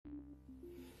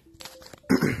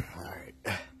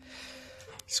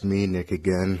It's me, Nick,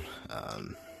 again.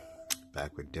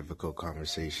 Back with difficult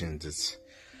conversations. It's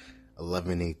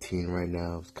 11:18 right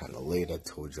now. It's kind of late. I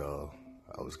told y'all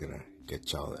I was gonna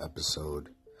get y'all an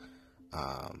episode.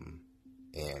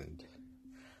 And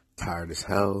tired as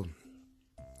hell.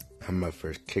 I'm my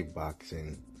first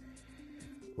kickboxing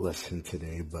lesson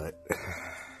today, but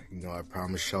I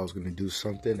promised y'all I was gonna do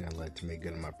something, and I like to make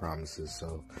good on my promises.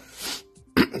 So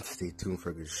stay tuned for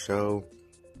a good show.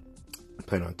 I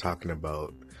plan on talking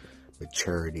about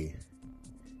maturity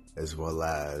as well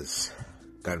as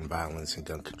gun violence and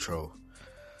gun control.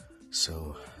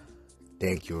 So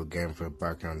thank you again for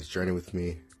embarking on this journey with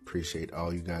me. Appreciate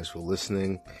all you guys for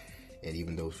listening, and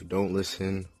even those who don't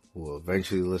listen, who will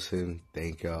eventually listen,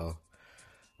 thank y'all.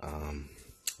 Alright,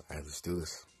 let's do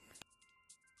this.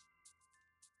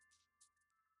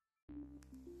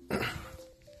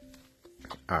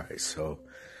 Alright, so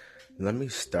let me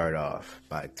start off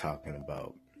by talking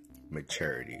about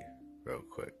maturity real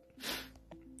quick.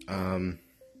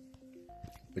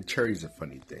 Maturity is a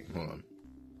funny thing. Hold on.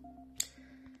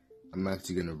 I'm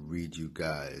actually going to read you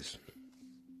guys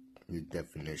the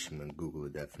definition and Google the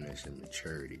definition of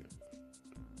maturity.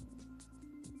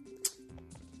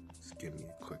 Just give me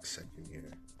a quick second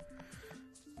here.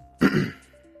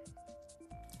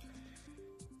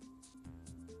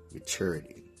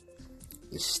 Maturity.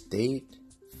 The state,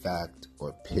 fact,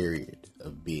 or period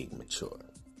of being mature.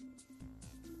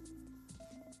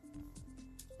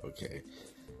 Okay.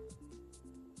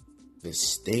 The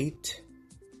state,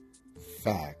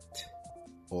 fact,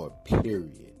 or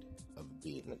period of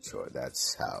being mature.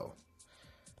 That's how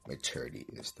maturity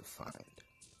is defined.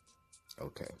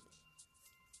 Okay.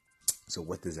 So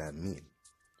what does that mean?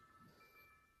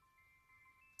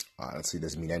 Honestly, it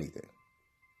doesn't mean anything.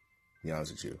 To be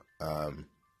honest with you.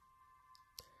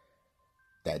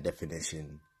 That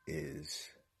definition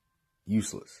is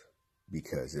useless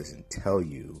because it doesn't tell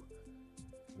you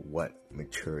what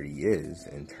maturity is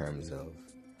in terms of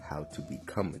how to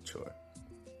become mature.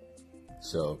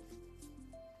 So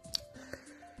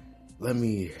let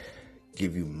me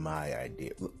give you my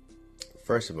idea.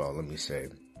 First of all, let me say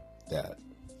that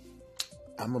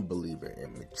I'm a believer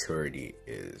in maturity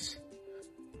is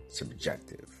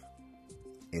subjective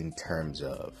in terms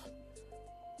of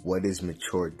what is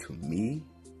mature to me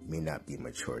may not be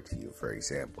mature to you. For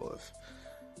example,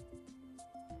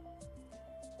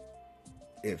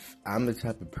 if I'm the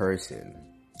type of person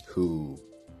who,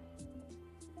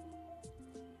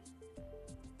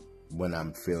 when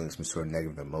I'm feeling some sort of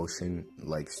negative emotion,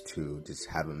 likes to just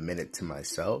have a minute to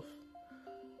myself,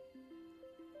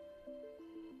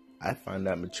 I find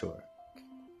that mature.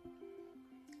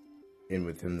 And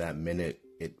within that minute,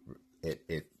 it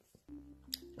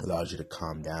allows you to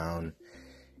calm down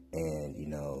and,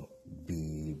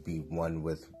 be one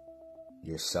with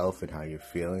yourself and how you're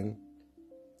feeling.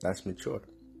 That's mature.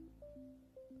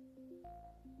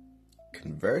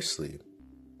 Conversely,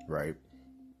 right,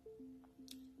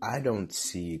 I don't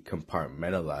see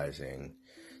compartmentalizing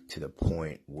to the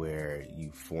point where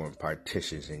you form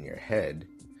partitions in your head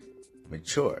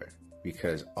mature,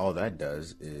 because all that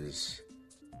does is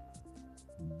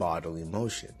bodily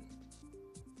motion.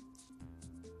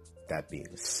 That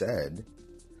being said,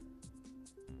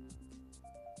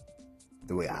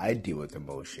 the way I deal with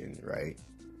emotion, right,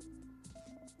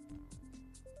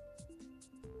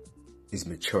 is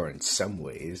mature in some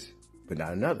ways, but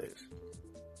not in others.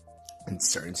 In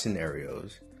certain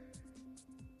scenarios,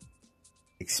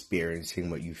 experiencing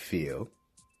what you feel,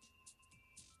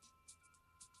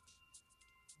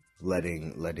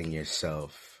 letting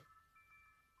yourself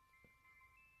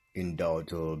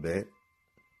indulge a little bit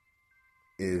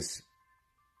is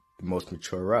the most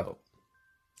mature route.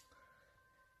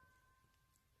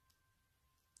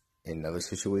 In other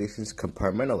situations,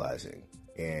 compartmentalizing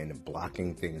and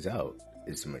blocking things out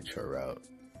is a mature route.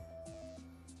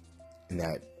 And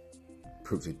that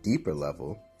proves a deeper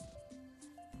level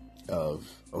of,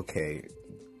 okay,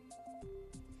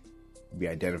 we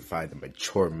identify the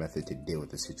mature method to deal with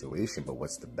the situation, but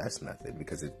what's the best method?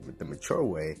 Because the mature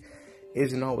way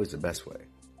isn't always the best way.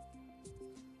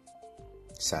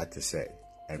 Sad to say.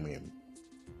 I mean,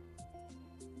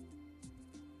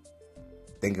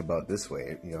 think about this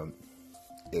way,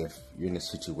 if you're in a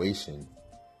situation,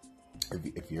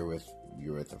 if you're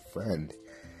with a friend,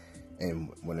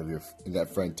 and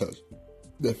that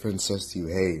friend says to you,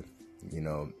 hey,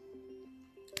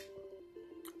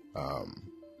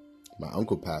 my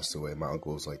uncle passed away. My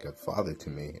uncle was like a father to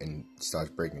me, and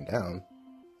starts breaking down.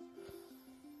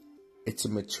 It's a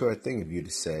mature thing of you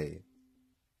to say,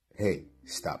 hey,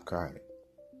 stop crying.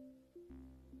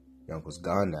 Your uncle's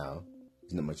gone now.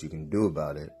 There's not much you can do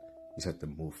about it. You just have to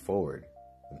move forward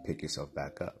and pick yourself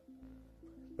back up.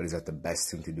 But is that the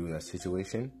best thing to do in that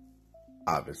situation?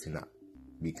 Obviously not,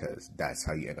 because that's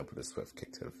how you end up with a swift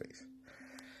kick to the face.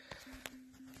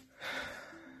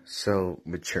 So,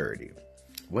 maturity.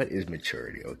 What is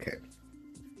maturity? Okay.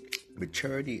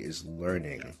 Maturity is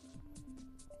learning,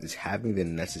 is having the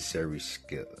necessary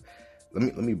skill.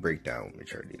 Let me break down what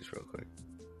maturity is real quick.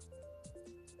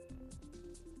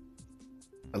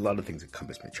 A lot of things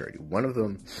encompass maturity. One of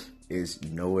them is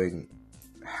knowing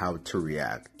how to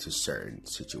react to certain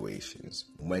situations,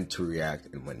 when to react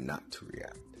and when not to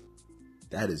react.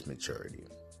 That is maturity.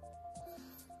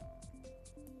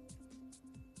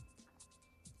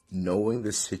 Knowing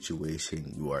the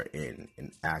situation you are in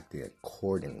and acting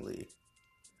accordingly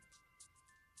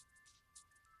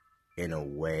in a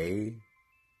way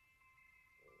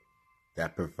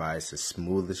that provides the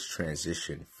smoothest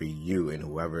transition for you and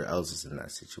whoever else is in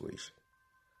that situation.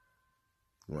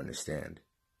 You understand?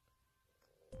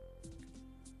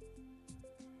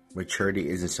 Maturity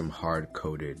isn't some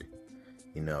hard-coded,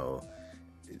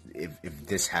 if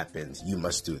this happens, you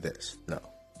must do this. No.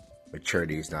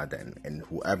 Maturity is not that. And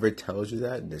whoever tells you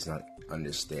that does not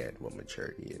understand what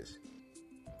maturity is.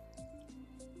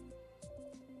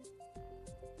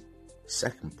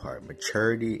 Second part,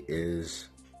 maturity is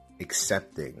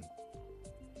accepting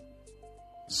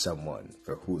someone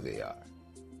for who they are,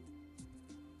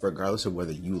 regardless of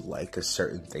whether you like a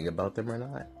certain thing about them or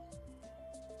not.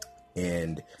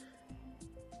 And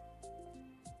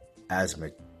as a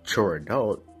mature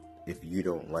adult, if you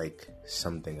don't like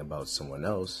something about someone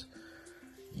else,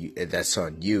 that's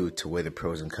on you to weigh the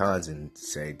pros and cons and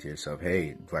say to yourself,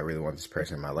 hey, do I really want this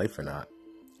person in my life or not?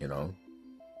 And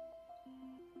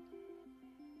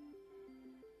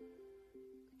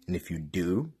if you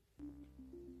do,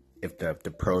 if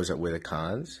the pros outweigh the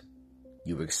cons,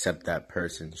 you accept that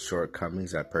person's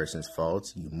shortcomings, that person's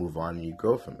faults, you move on and you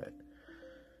grow from it.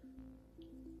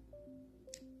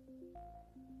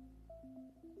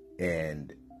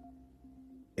 And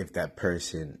if that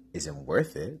person isn't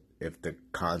worth it, if the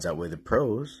cons outweigh the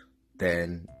pros,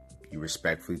 then you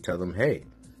respectfully tell them, hey,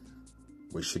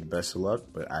 wish you the best of luck,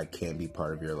 but I can't be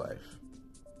part of your life.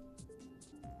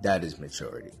 That is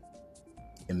maturity.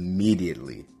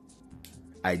 Immediately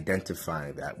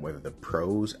identifying that, whether the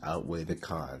pros outweigh the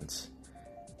cons,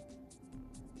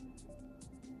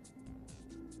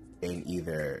 and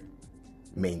either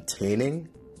maintaining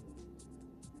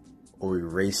or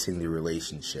erasing the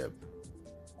relationship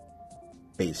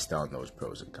based on those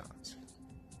pros and cons.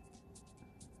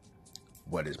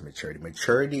 What is maturity?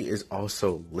 Maturity is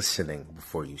also listening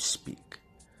before you speak.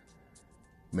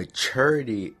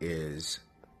 Maturity is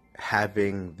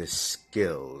having the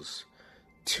skills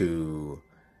to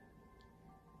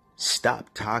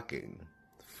stop talking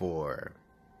for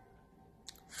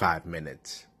 5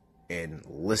 minutes and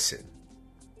listen.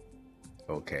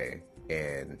 Okay?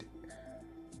 And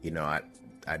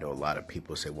I know a lot of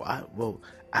people say,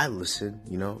 I listen,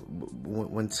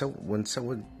 when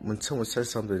someone says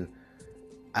something,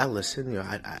 I listen,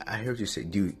 I hear what you say.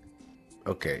 Do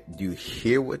you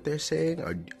hear what they're saying,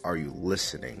 or are you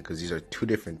listening? Because these are two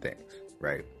different things,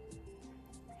 right?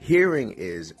 Hearing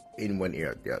is in one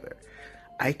ear or the other.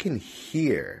 I can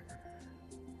hear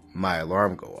my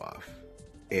alarm go off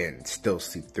and still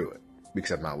sleep through it because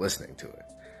I'm not listening to it.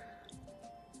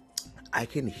 I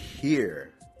can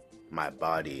hear my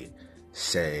body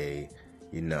say,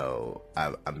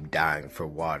 I'm dying for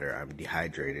water, I'm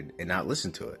dehydrated, and not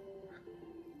listen to it.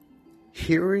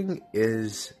 Hearing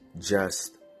is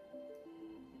just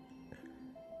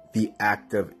the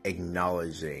act of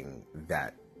acknowledging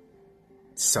that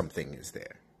something is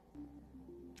there.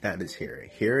 That is hearing.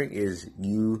 Hearing is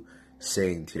you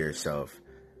saying to yourself,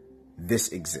 this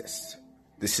exists.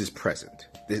 This is present.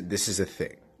 This is a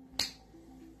thing.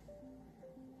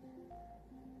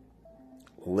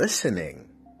 Listening,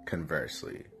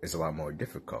 conversely, is a lot more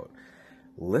difficult.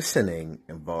 Listening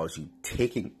involves you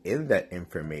taking in that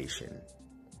information,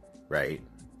 right?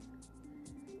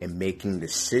 And making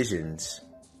decisions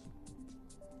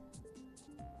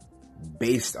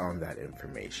based on that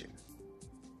information.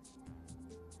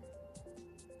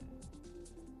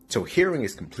 So hearing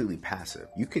is completely passive.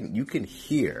 You can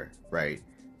hear, right,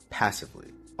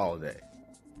 passively all day.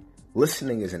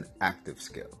 Listening is an active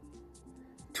skill.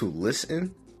 To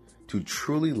listen, to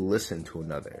truly listen to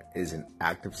another, is an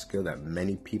active skill that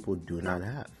many people do not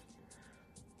have.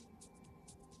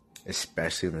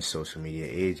 Especially in the social media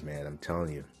age, man, I'm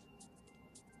telling you.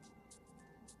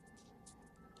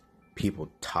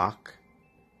 People talk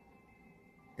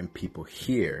and people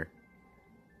hear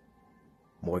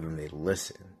more than they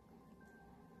listen.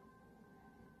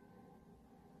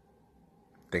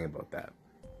 Think about that.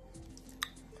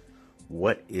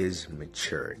 what is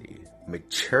maturity?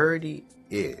 Maturity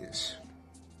is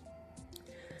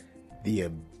the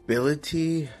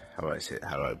ability, how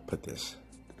do I put this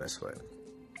the best way?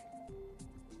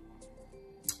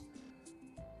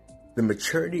 The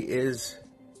maturity is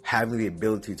having the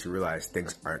ability to realize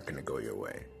things aren't going to go your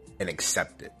way and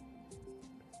accept it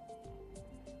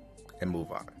and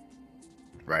move on,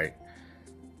 right?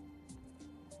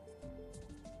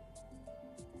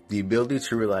 The ability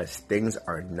to realize things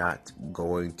are not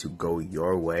going to go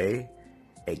your way,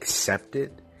 accept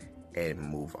it, and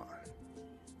move on.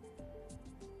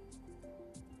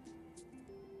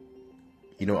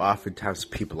 You know, oftentimes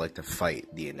people like to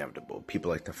fight the inevitable. People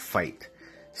like to fight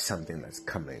something that's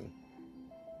coming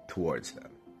towards them.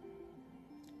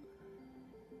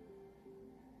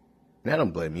 And I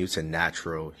don't blame you. It's a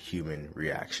natural human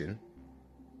reaction.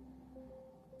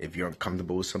 If you're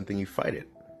uncomfortable with something, you fight it.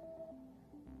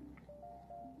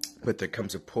 But there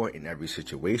comes a point in every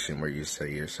situation where you say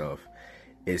to yourself,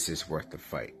 is this worth the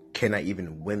fight? Can I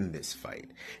even win this fight?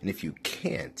 And if you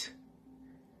can't,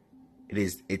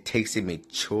 it takes a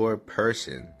mature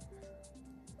person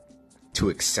to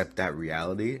accept that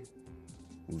reality,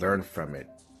 learn from it,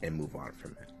 and move on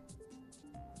from it.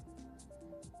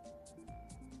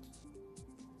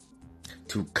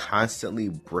 To constantly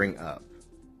bring up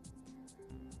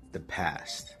the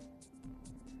past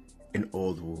and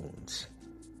old wounds.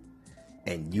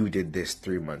 And you did this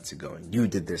 3 months ago, and you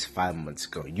did this 5 months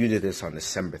ago, and you did this on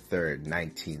December 3rd,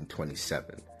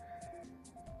 1927.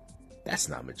 That's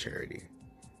not maturity.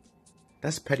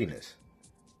 That's pettiness.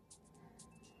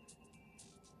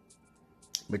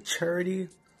 Maturity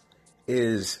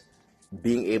is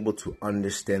being able to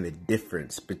understand the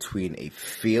difference between a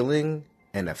feeling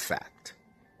and a fact.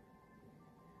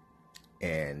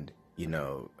 And, you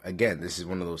know, again, this is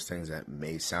one of those things that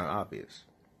may sound obvious,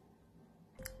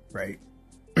 right?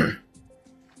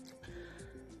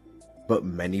 But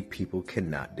many people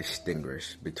cannot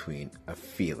distinguish between a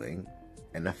feeling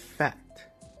and a fact,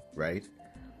 right?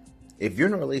 If you're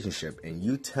in a relationship and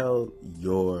you tell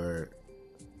your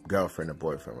girlfriend or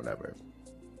boyfriend, whatever,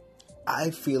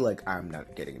 I feel like I'm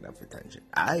not getting enough attention.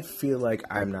 I feel like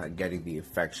I'm not getting the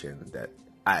affection that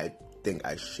I think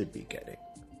I should be getting.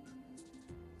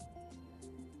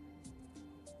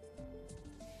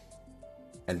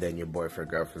 And then your boyfriend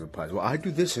or girlfriend replies, well, I do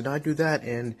this and I do that,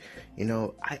 and, you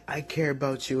know, I care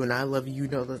about you and I love you, you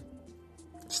know that.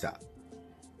 Stop.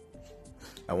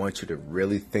 I want you to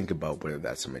really think about whether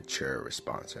that's a mature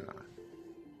response or not.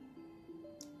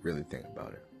 Really think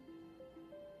about it.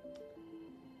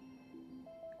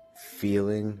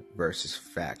 Feeling versus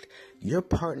fact. Your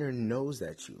partner knows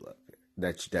that you love it,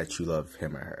 that you love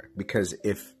him or her. Because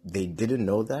if they didn't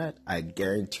know that, I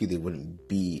guarantee they wouldn't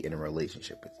be in a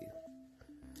relationship with you.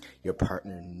 Your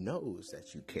partner knows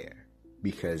that you care,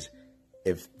 because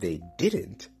if they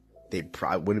didn't, they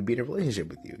probably wouldn't be in a relationship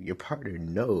with you. Your partner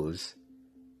knows,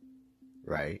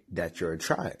 right, that you're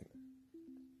trying.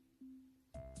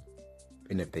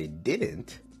 And if they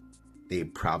didn't, they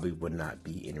probably would not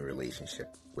be in a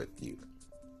relationship with you.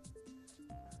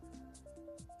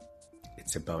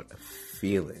 It's about a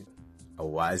feeling. A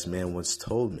wise man once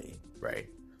told me, right,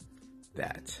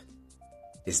 that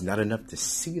it's not enough to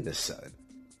see the sun.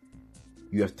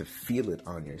 You have to feel it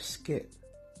on your skin.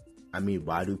 I mean,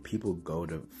 why do people go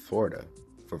to Florida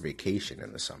for vacation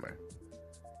in the summer?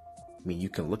 I mean, you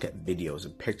can look at videos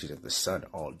and pictures of the sun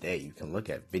all day. You can look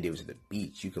at videos of the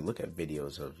beach. You can look at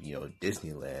videos of, you know,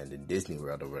 Disneyland and Disney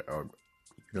World or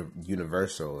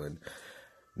Universal and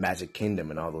Magic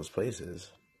Kingdom and all those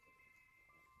places.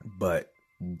 But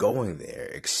going there,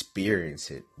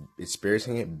 experiencing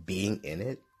it, being in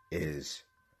it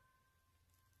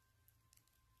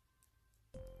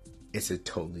it's a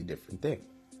totally different thing.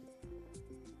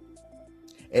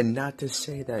 And not to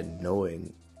say that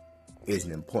knowing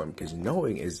isn't important, because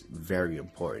knowing is very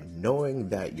important. Knowing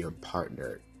that your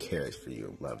partner cares for you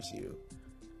and loves you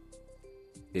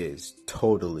is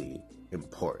totally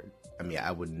important. I mean,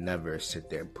 I would never sit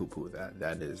there and poo-poo that.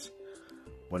 That is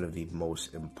one of the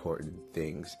most important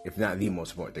things, if not the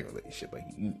most important thing in a relationship. Like,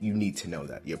 you need to know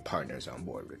that your partner is on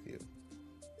board with you.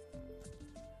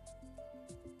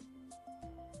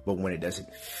 But when it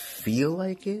doesn't feel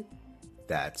like it,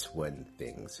 that's when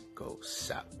things go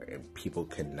sour, and people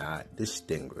cannot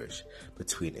distinguish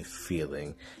between a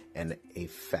feeling and a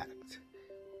fact.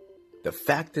 The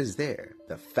fact is there.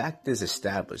 The fact is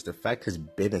established. The fact has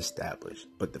been established,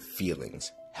 but the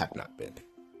feelings have not been.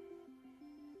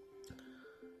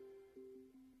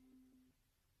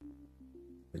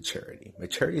 Maturity.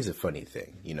 Maturity is a funny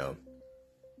thing, you know.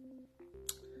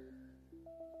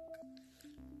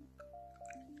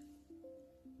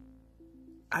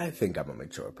 I think I'm a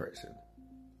mature person,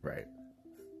 right?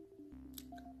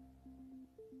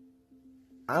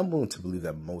 I'm willing to believe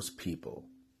that most people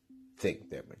think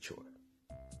they're mature.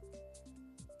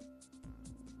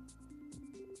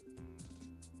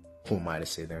 Who am I to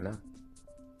say they're not?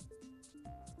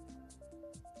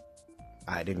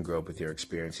 I didn't grow up with your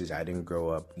experiences. I didn't grow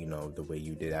up, the way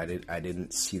you did. I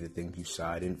didn't see the things you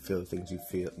saw. I didn't feel the things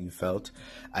you felt.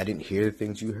 I didn't hear the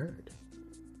things you heard.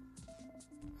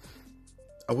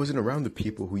 I wasn't around the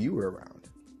people who you were around.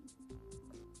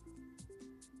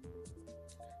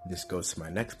 This goes to my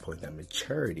next point, that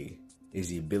maturity is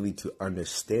the ability to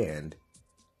understand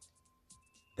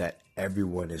that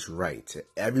everyone is right.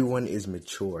 Everyone is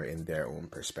mature in their own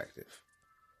perspective.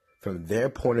 From their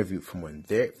point of view,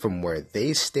 from where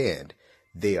they stand,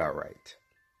 they are right.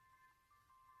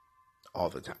 All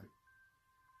the time.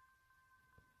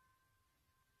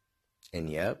 And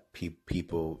yeah,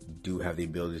 people do have the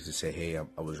ability to say, hey,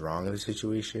 I was wrong in the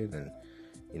situation, and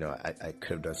I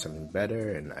could have done something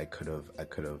better, and I could have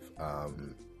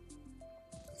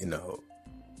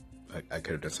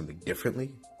done something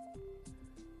differently.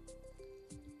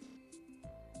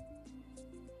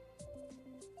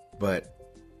 But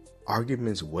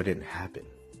arguments wouldn't happen,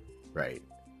 right,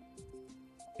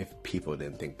 if people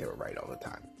didn't think they were right all the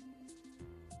time.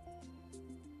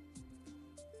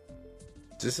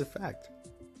 It's just a fact.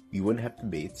 You wouldn't have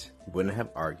debates. You wouldn't have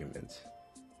arguments.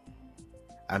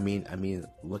 I mean,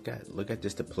 look at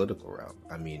just the political realm.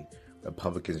 I mean,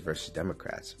 Republicans versus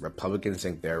Democrats. Republicans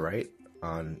think they're right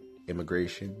on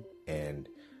immigration and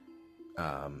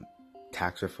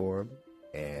tax reform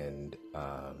and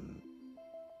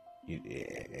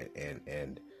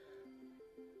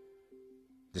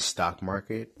the stock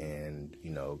market and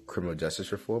criminal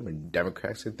justice reform, and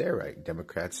Democrats think they're right.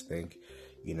 Democrats think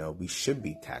we should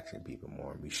be taxing people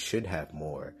more. We should have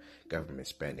more government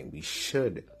spending. We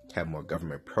should have more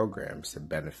government programs to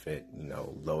benefit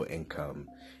low income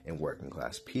and working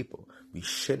class people. We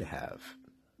should have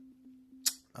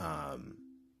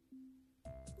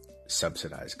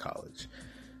subsidized college.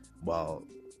 While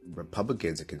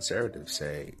Republicans and conservatives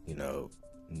say, no,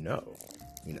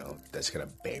 that's going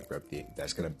to bankrupt the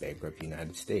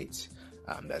United States.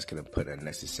 That's going to put a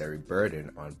unnecessary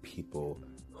burden on people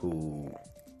who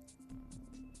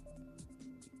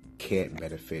can't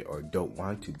benefit or don't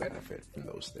want to benefit from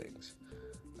those things.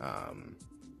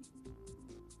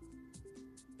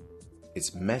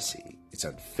 It's messy. It's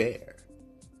unfair.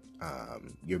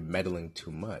 You're meddling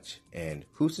too much. And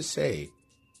who's to say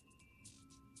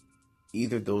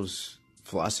either of those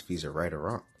philosophies are right or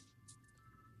wrong?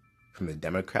 From the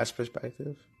Democrats'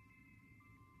 perspective,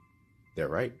 they're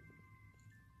right.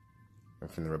 And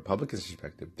from the Republicans'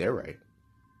 perspective, they're right.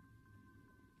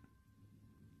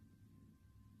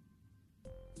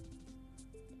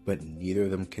 But neither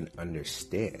of them can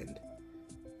understand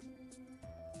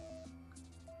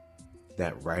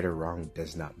that right or wrong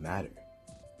does not matter.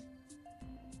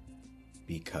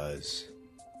 Because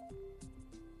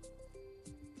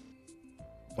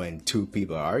when two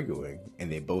people are arguing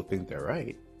and they both think they're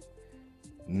right,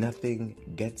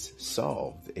 nothing gets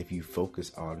solved if you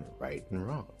focus on right and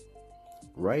wrong.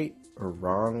 Right or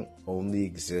wrong only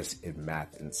exists in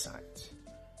math and science.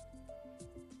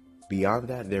 Beyond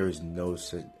that, there is no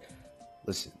such...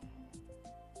 Listen.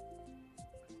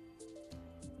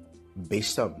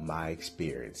 Based on my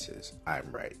experiences,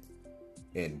 I'm right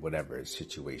in whatever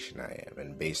situation I am.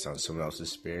 And based on someone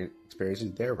else's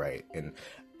experiences, they're right. And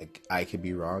I could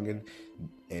be wrong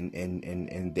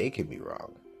and they could be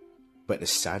wrong. But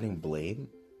assigning blame,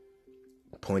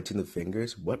 pointing the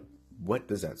fingers, what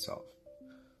does that solve?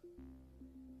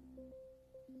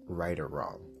 Right or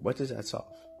wrong? What does that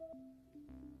solve?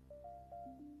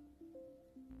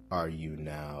 Are you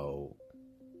now...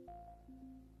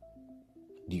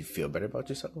 Do you feel better about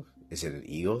yourself? Is it an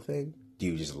ego thing? Do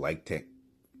you just like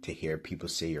to hear people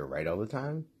say you're right all the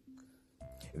time?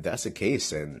 If that's the case,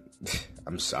 then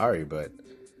I'm sorry, but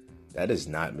that is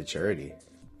not maturity.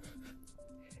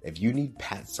 If you need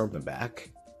pats on the back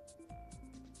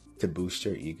to boost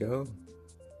your ego,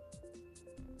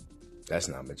 that's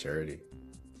not maturity.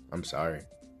 I'm sorry.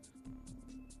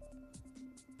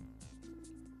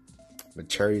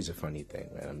 Maturity is a funny thing,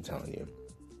 man, I'm telling you.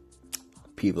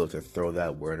 People have to throw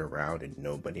that word around and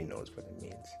nobody knows what it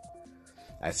means.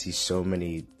 I see so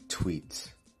many tweets,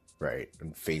 right,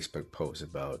 and Facebook posts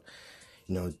about,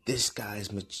 this guy's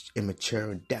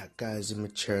immature and that guy's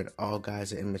immature and all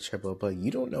guys are immature, blah, blah.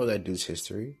 You don't know that dude's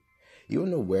history. You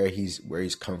don't know where he's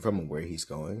come from and where he's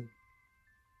going.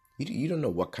 You don't know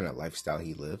what kind of lifestyle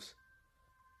he lives.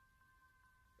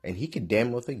 And he could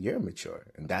damn well think you're immature.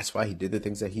 And that's why he did the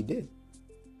things that he did.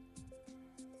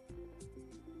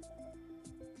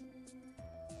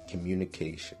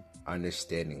 communication,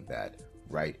 understanding that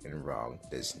right and wrong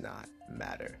does not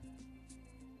matter.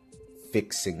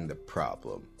 Fixing the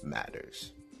problem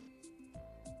matters.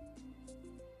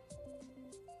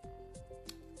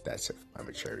 That's it for my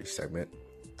maturity segment.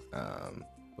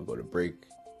 We'll go to break,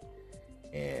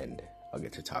 and I'll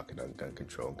get to talking on gun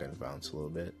control and gun violence a little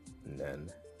bit, and then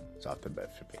it's off the bed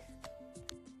for me.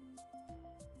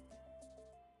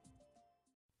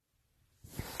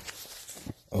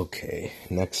 Okay,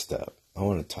 next up, I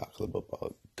want to talk a little bit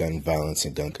about gun violence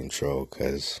and gun control,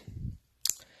 because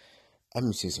I've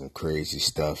been seeing some crazy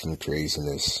stuff and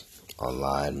craziness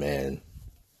online, man.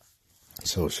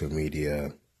 Social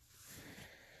media,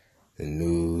 the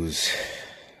news.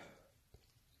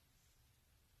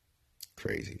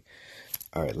 Crazy.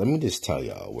 All right, let me just tell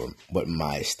y'all what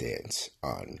my stance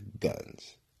on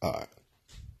guns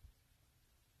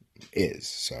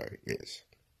is.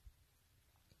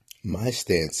 My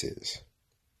stance is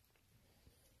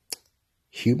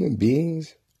human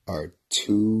beings are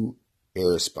too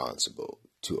irresponsible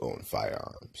to own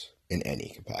firearms in any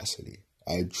capacity.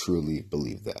 I truly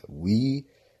believe that. We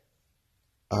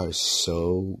are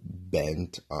so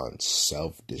bent on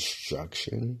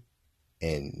self-destruction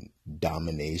and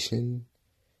domination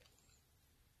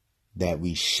that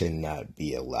we should not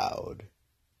be allowed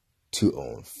to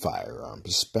own firearms,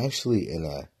 especially in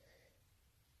a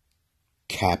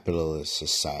capitalist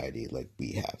society like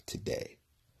we have today.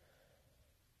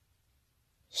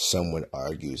 Someone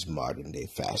argues modern day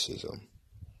fascism.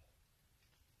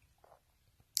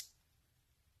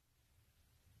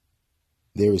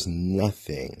 There is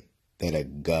nothing that a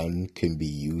gun can be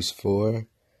used for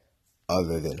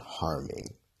other than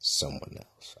harming someone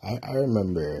else. I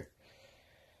remember,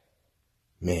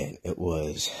 man, it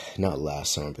was not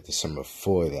last summer, but the summer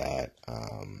before that,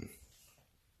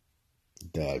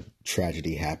 the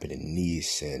tragedy happened in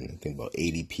Nice, and I think about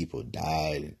 80 people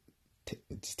died.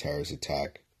 It's a terrorist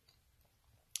attack.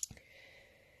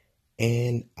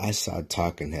 And I saw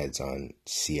talking heads on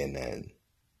CNN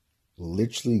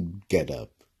literally get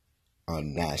up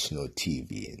on national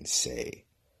TV and say,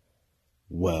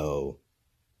 well,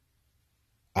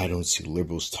 I don't see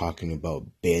liberals talking about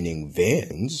banning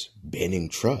vans, banning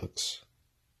trucks.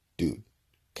 Dude,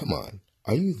 come on.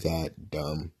 Are you that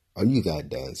dumb? Are you that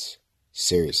dense?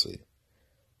 Seriously.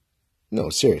 No,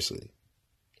 seriously.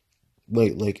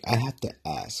 Like I have to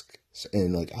ask.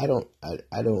 And like I don't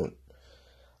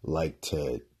like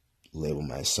to label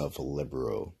myself a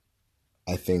liberal.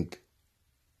 I think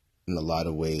in a lot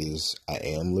of ways I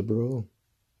am liberal.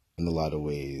 In a lot of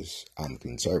ways I'm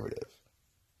conservative.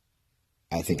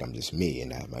 I think I'm just me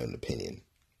and I have my own opinion.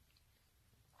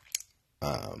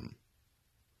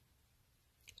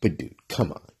 But dude,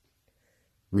 come on.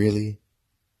 Really?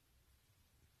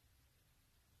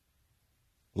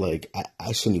 Like,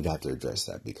 I shouldn't even have to address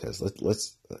that, because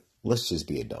let's just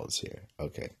be adults here.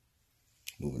 Okay.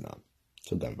 Moving on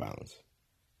to gun violence.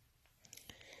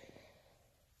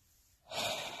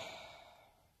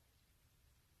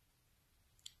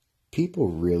 People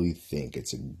really think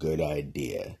it's a good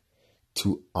idea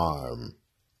to arm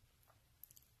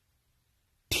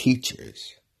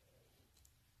teachers,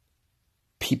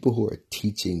 people who are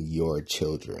teaching your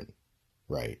children,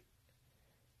 right?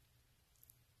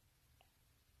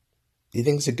 You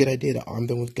think it's a good idea to arm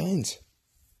them with guns?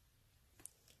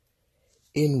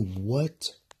 In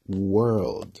what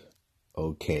world,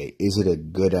 okay, is it a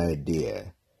good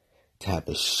idea to have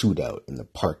a shootout in the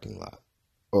parking lot,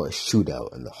 or a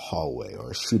shootout in the hallway,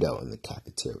 or a shootout in the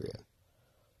cafeteria?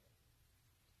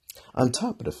 On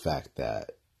top of the fact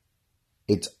that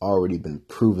it's already been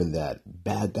proven that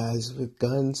bad guys with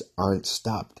guns aren't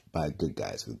stopped by good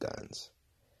guys with guns.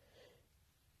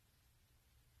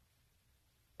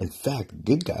 In fact,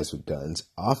 good guys with guns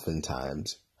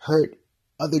oftentimes hurt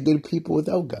other good people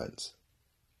without guns.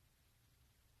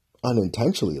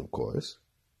 Unintentionally, of course,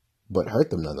 but hurt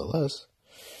them nonetheless.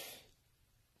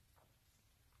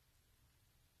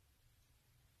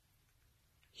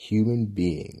 Human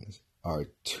beings are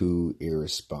too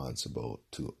irresponsible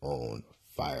to own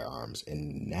firearms,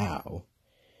 and now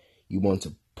you want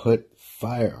to put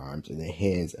firearms in the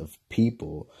hands of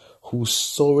people whose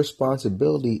sole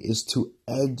responsibility is to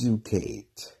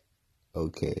educate.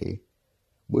 Okay?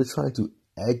 We're trying to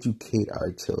educate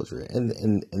our children.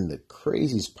 And the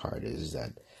craziest part is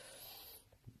that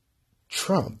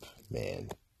Trump, man,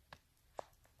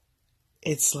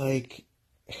 it's like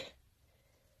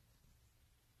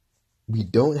we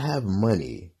don't have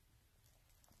money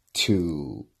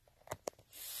to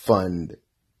fund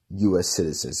U.S.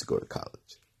 citizens to go to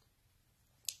college.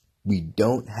 We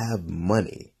don't have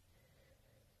money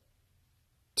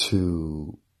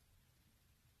to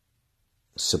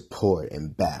support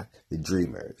and back the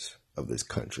dreamers of this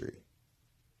country.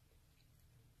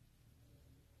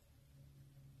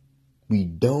 We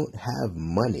don't have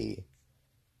money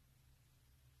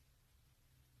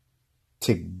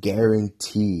to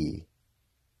guarantee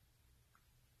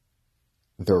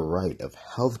the right of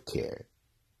health care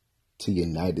to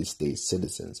United States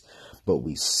citizens, but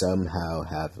we somehow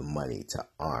have the money to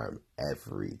arm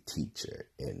every teacher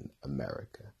in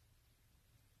America.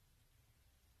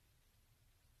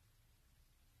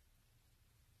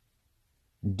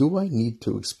 Do I need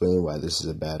to explain why this is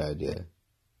a bad idea?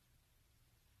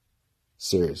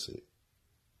 Seriously.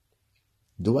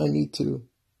 Do I need to?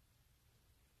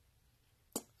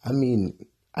 I mean,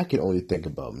 I can only think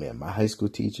about, man, my high school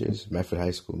teachers, Medford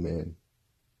High School, man.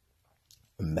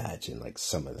 Imagine, like,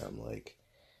 some of them, like,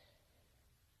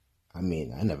 I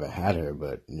mean, I never had her,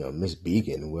 but, Miss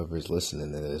Began, whoever's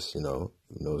listening to this,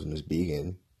 knows Miss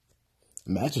Began.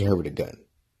 Imagine her with a gun.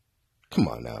 Come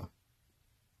on now.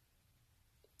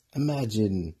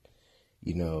 Imagine,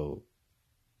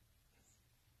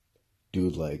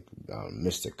 dude like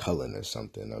Mr. Cullen or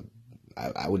something.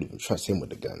 I wouldn't even trust him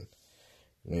with a gun.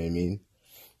 You know what I mean?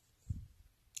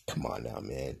 Come on now,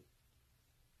 man.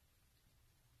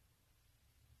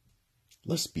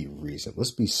 Let's be reasonable.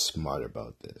 Let's be smart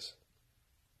about this.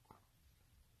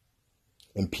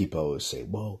 And people always say,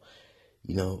 well,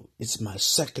 it's my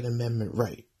Second Amendment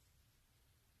right.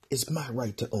 It's my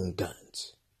right to own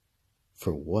guns.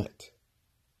 For what?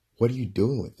 What are you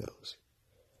doing with those?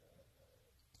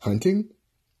 Hunting?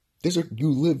 You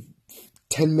live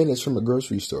 10 minutes from a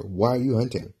grocery store. Why are you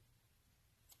hunting?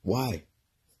 Why?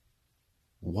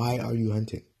 Why are you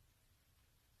hunting?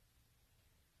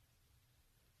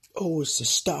 Oh, it's to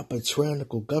stop a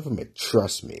tyrannical government.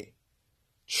 Trust me.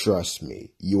 Trust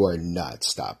me. You are not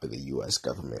stopping the U.S.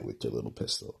 government with your little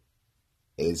pistol.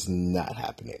 It is not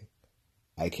happening.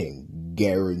 I can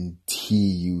guarantee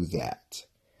you that.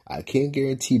 I can't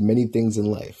guarantee many things in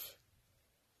life.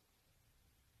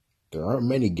 There aren't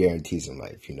many guarantees in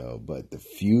life, but the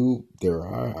few there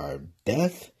are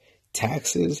death,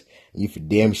 taxes, and you for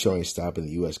damn sure ain't stopping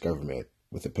the U.S. government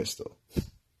with a pistol.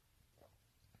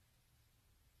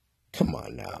 Come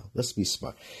on now, let's be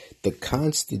smart. The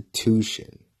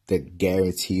Constitution that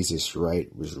guarantees this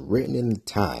right was written in a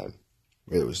time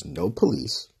where there was no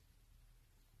police.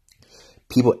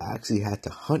 People actually had to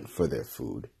hunt for their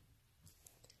food.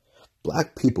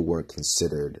 Black people weren't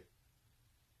considered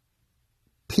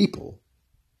people.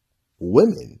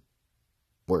 Women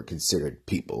weren't considered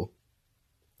people.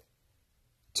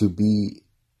 To be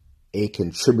a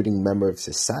contributing member of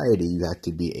society, you had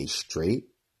to be a straight,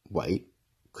 white,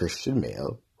 Christian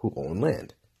male who owned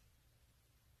land.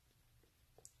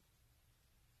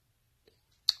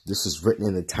 This is written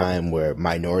in a time where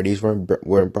minorities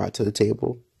weren't brought to the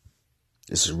table.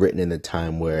 This is written in a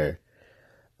time where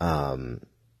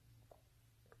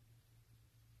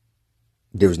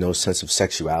there was no sense of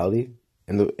sexuality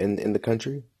in the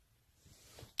country.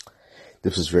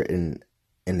 This was written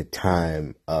in a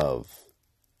time of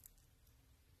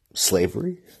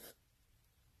slavery.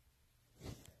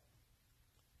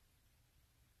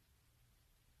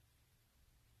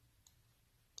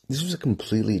 This was a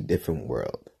completely different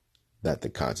world that the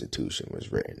Constitution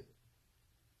was written.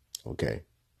 Okay?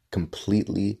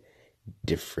 Completely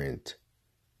different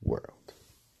world.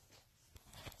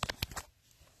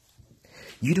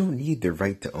 You don't need the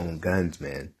right to own guns,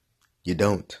 man. You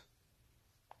don't.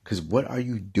 Because what are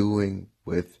you doing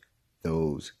with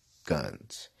those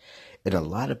guns? And a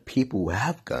lot of people who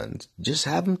have guns just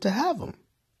have them to have them.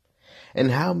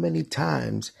 And how many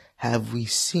times have we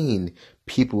seen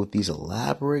people with these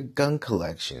elaborate gun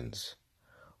collections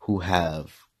who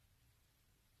have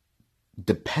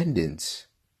dependents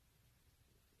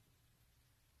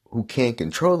who can't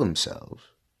control themselves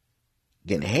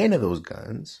get handed those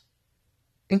guns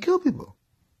and kill people?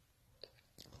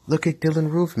 Look at Dylan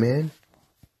Roof, man.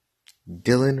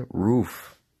 Dylan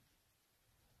Roof.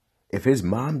 If his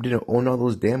mom didn't own all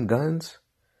those damn guns,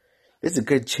 there's a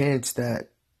good chance that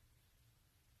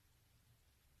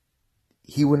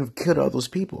he wouldn't have killed all those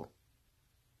people.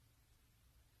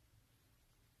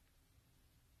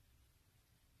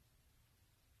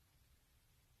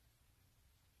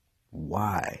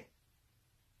 Why?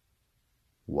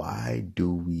 Why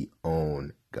do we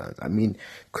own guns? I mean,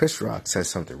 Chris Rock says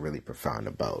something really profound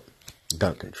about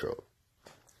gun control.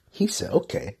 He said,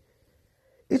 okay,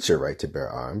 it's your right to bear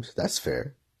arms. That's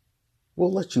fair.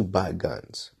 We'll let you buy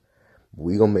guns.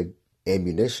 We're going to make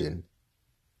ammunition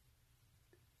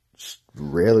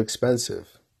real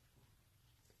expensive.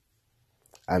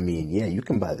 I mean, yeah, you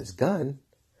can buy this gun,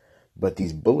 But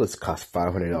these bullets cost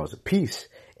 $500 a piece.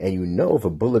 And you know if a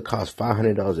bullet costs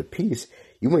 $500 a piece,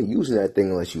 you ain't using that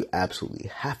thing unless you absolutely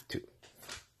have to.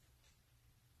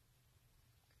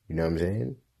 You know what I'm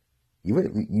saying? You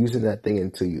ain't using that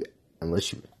thing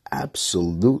unless you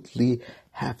absolutely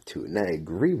have to. And I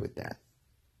agree with that.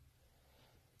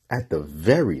 At the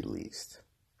very least.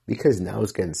 Because now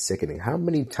it's getting sickening. How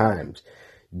many times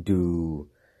do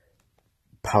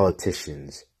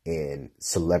politicians and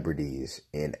celebrities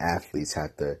and athletes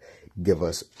have to give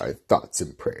us our thoughts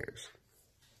and prayers?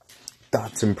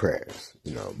 Thoughts and prayers.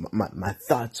 You know, my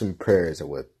thoughts and prayers are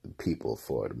with the people of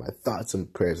Florida. My thoughts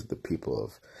and prayers with the people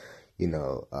of,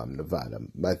 Nevada.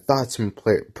 My thoughts and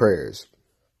prayers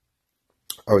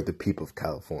are with the people of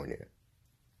California.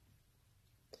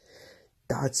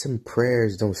 Thoughts and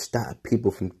prayers don't stop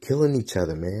people from killing each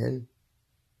other, man.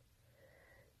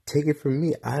 Take it from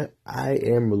me. I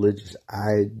am religious.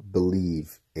 I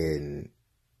believe in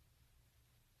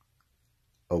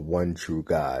a one true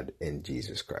God in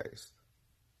Jesus Christ.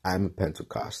 I'm a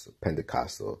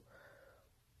Pentecostal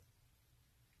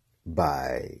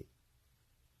by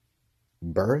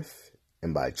birth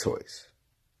and by choice.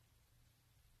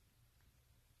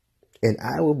 And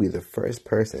I will be the first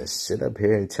person to sit up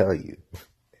here and tell you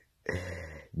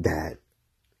that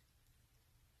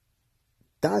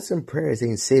thoughts and prayers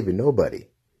ain't saving nobody.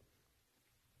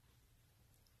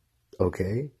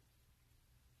 Okay?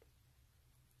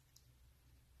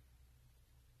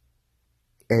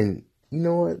 And you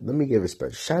know what? Let me give a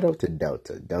special shout out to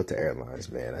Delta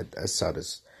Airlines, man. I saw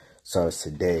this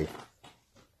today.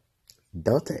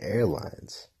 Delta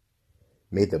Airlines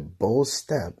made the bold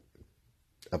step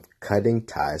of cutting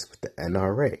ties with the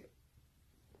NRA.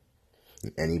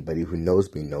 Anybody who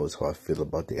knows me knows how I feel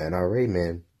about the NRA,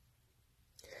 man.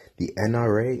 The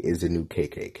NRA is the new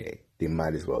KKK. They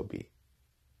might as well be.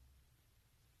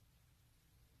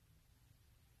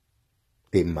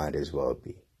 They might as well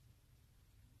be.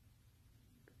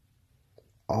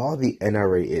 All the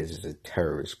NRA is a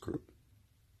terrorist group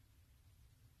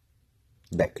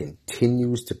that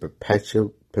continues to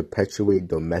perpetuate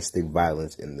domestic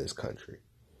violence in this country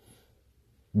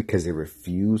because they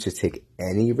refuse to take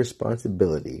any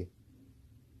responsibility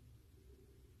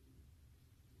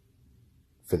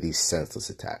for these senseless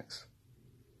attacks.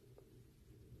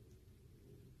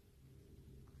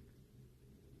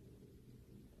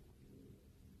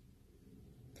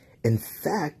 In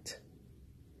fact,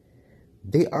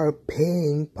 they are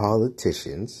paying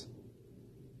politicians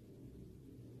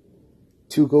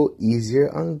to go easier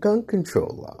on gun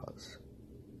control laws.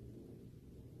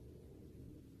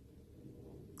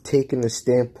 Taking the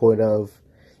standpoint of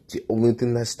the only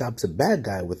thing that stops a bad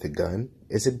guy with a gun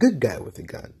is a good guy with a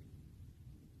gun.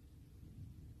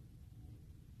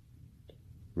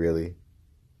 Really?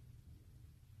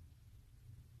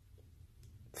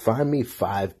 Find me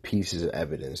 5 pieces of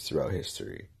evidence throughout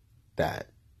history that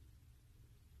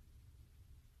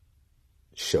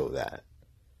show that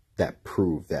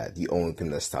prove that the only thing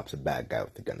that stops a bad guy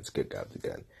with a gun is a good guy with a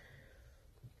gun.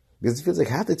 Because it feels like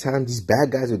half the time these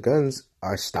bad guys with guns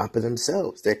are stopping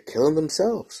themselves. They're killing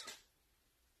themselves.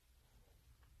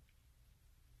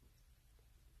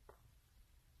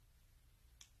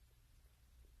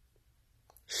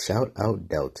 Shout out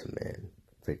Delta, man,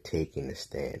 for taking a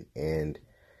stand. And,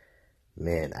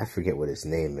 man, I forget what his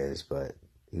name is, but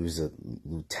he was a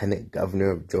lieutenant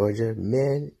governor of Georgia.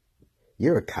 Man,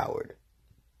 you're a coward.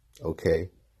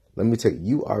 Okay? Let me tell you,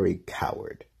 you are a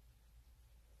coward.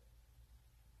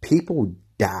 People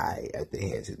die at the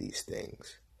hands of these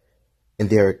things. And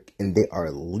they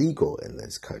are legal in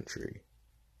this country.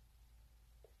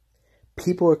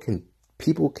 People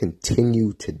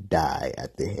continue to die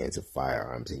at the hands of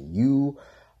firearms, and you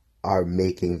are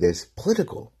making this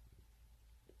political.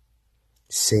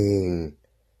 Saying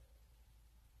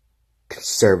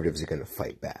conservatives are going to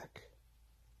fight back.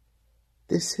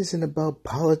 This isn't about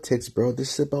politics, bro.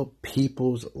 This is about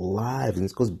people's lives. And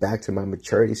this goes back to my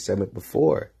maturity segment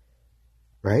before.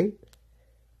 Right?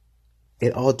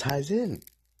 It all ties in.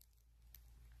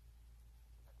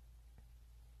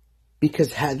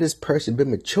 Because had this person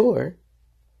been mature,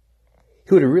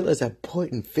 he would have realized that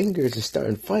pointing fingers and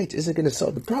starting fights isn't going to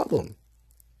solve the problem.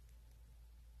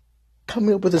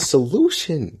 Coming up with a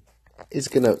solution is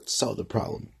going to solve the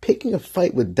problem. Picking a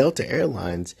fight with Delta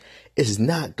Airlines is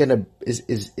not going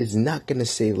to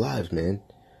save lives, man.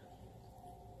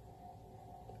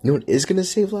 You know what is going to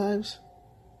save lives?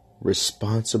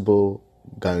 Responsible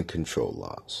gun control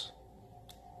laws.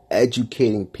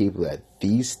 Educating people that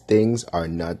these things are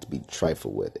not to be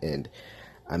trifled with. And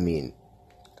I mean,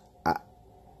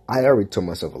 I already told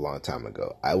myself a long time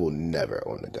ago, I will never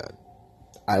own a gun.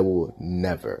 I will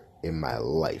never in my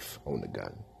life own a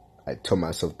gun. I told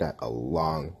myself that a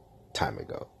long time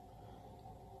ago.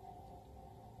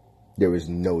 There was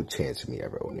no chance of me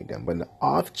ever owning a gun. But the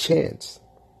off chance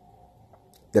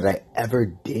that I ever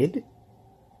did,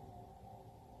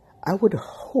 I would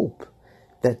hope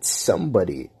that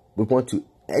somebody would want to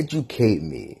educate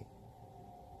me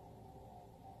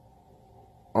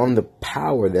on the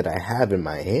power that I have in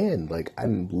my hand. Like,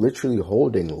 I'm literally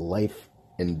holding life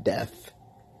and death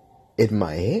in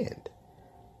my hand.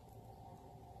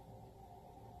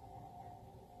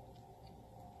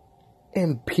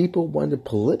 And people want to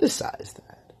politicize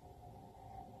that.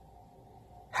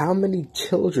 How many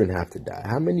children have to die?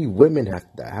 How many women have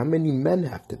to die? How many men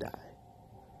have to die?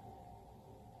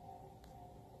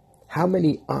 How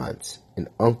many aunts and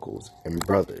uncles and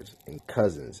brothers and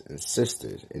cousins and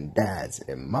sisters and dads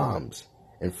and moms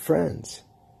and friends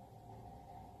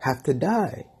have to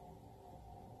die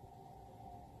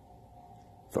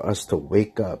for us to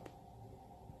wake up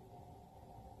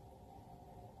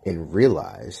and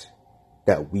realize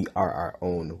that we are our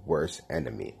own worst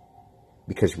enemy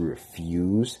because we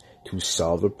refuse to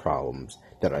solve the problems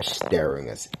that are staring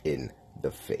us in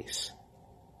the face?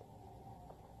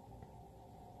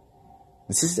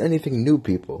 This isn't anything new,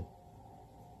 people.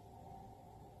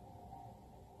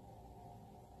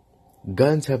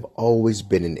 Guns have always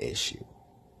been an issue.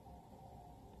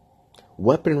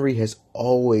 Weaponry has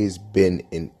always been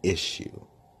an issue.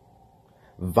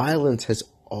 Violence has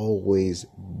always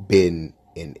been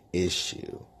an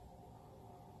issue.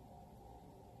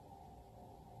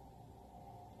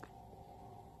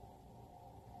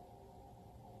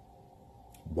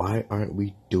 Why aren't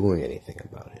we doing anything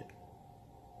about it?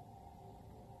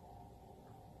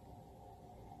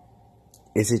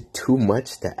 Is it too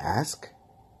much to ask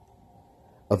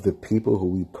of the people who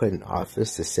we put in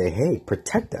office to say, hey,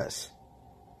 protect us?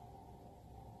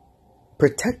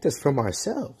 Protect us from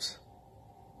ourselves.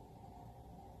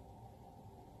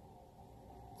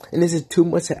 And is it too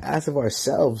much to ask of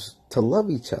ourselves to love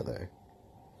each other,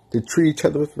 to treat each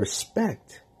other with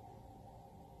respect,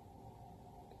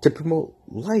 to promote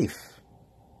life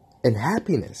and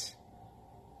happiness,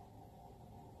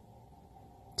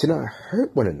 to not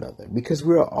hurt one another? Because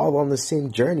we're all on the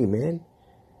same journey, man.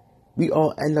 We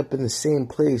all end up in the same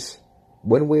place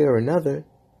one way or another.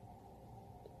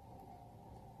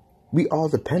 We all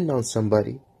depend on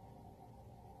somebody.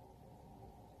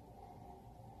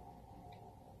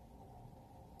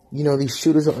 You know, these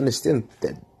shooters don't understand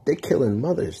that they're killing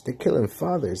mothers, they're killing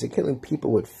fathers, they're killing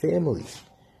people with families.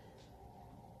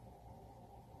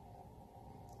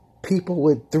 People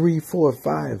with 3, 4,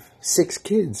 5, 6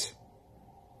 kids.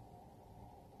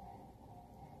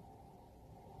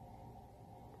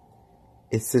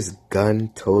 It's this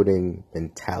gun-toting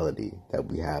mentality that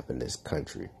we have in this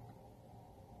country.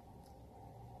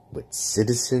 With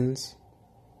citizens,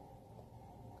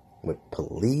 with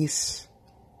police,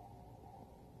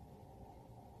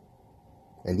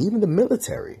 and even the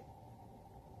military.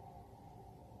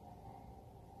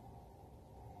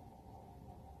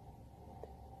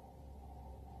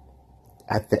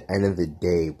 At the end of the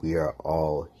day, we are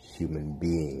all human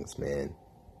beings, man.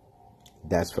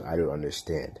 That's what I don't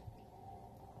understand.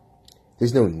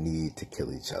 There's no need to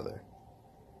kill each other.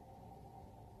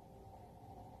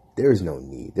 There is no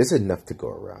need. There's enough to go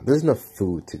around. There's enough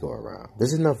food to go around.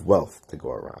 There's enough wealth to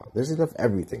go around. There's enough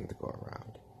everything to go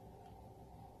around.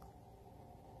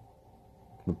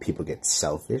 When people get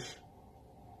selfish,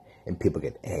 and people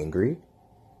get angry,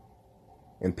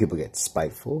 and people get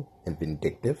spiteful and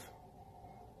vindictive,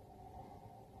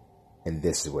 and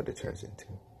this is what it turns into.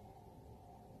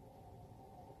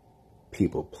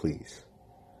 People, please,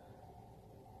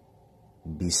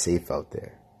 be safe out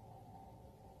there.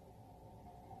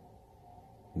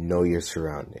 Know your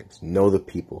surroundings. Know the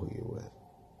people who you're with.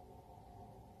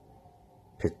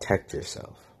 Protect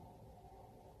yourself.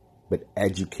 But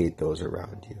educate those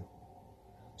around you.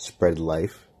 Spread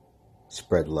life,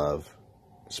 spread love,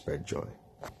 spread joy.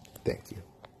 Thank you.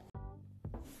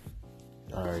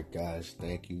 Alright, guys,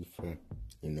 thank you for,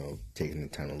 taking the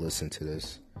time to listen to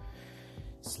this.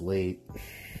 It's late.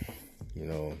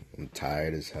 I'm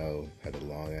tired as hell. Had a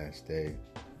long ass day.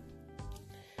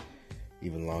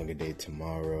 Even longer day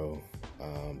tomorrow. But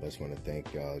I just want to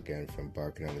thank y'all again for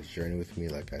embarking on this journey with me.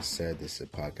 Like I said, this is a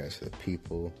podcast for the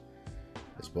people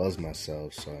as well as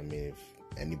myself. So, if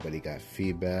anybody got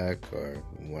feedback or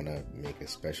want to make a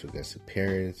special guest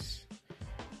appearance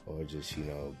or just,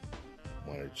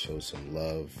 want to show some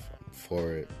love, I'm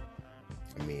for it.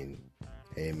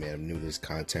 Hey, man, I'm new to this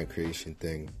content creation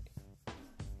thing.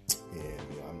 And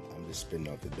I'm just spitting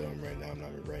off the dome right now. I'm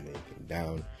not writing anything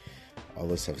down. All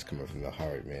this stuff is coming from the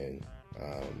heart, man.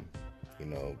 You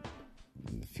know,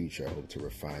 in the future, I hope to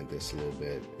refine this a little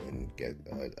bit and get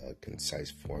a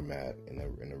concise format and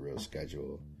a real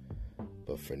schedule.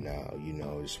 But for now, you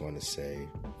know, I just want to say,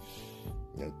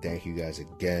 you know, thank you guys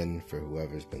again for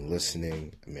whoever's been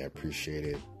listening. I mean, I appreciate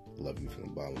it. Love you from the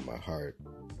bottom of my heart.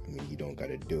 I mean, you don't got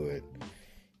to do it.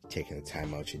 Taking the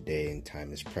time out your day, and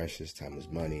time is precious. Time is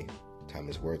money. Time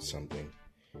is worth something.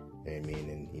 You know what I mean?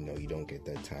 And, you know, you don't get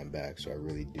that time back. So I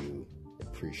really do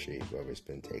appreciate whoever's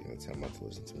been taking the time out to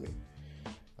listen to me.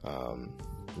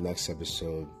 Next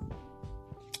episode,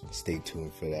 stay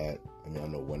tuned for that. I mean, I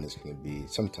don't know when it's going to be.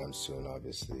 Sometime soon,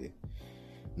 obviously.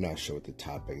 I'm not sure what the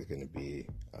topic is going to be.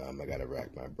 I got to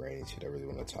rack my brain, see what I really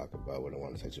want to talk about, what I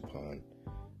want to touch upon.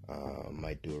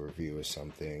 Might do a review or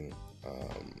something. I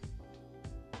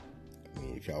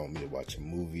mean, if y'all want me to watch a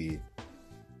movie,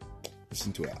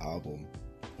 listen to an album,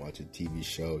 watch a TV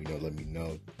show, you know, let me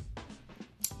know.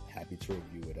 Happy to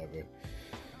review whatever.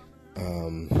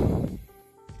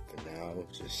 For now,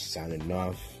 just signing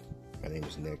off. My name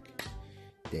is Nick.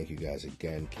 Thank you guys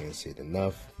again. Can't say it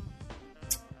enough.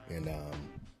 And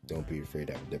don't be afraid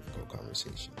to have a difficult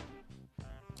conversation.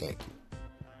 Thank you.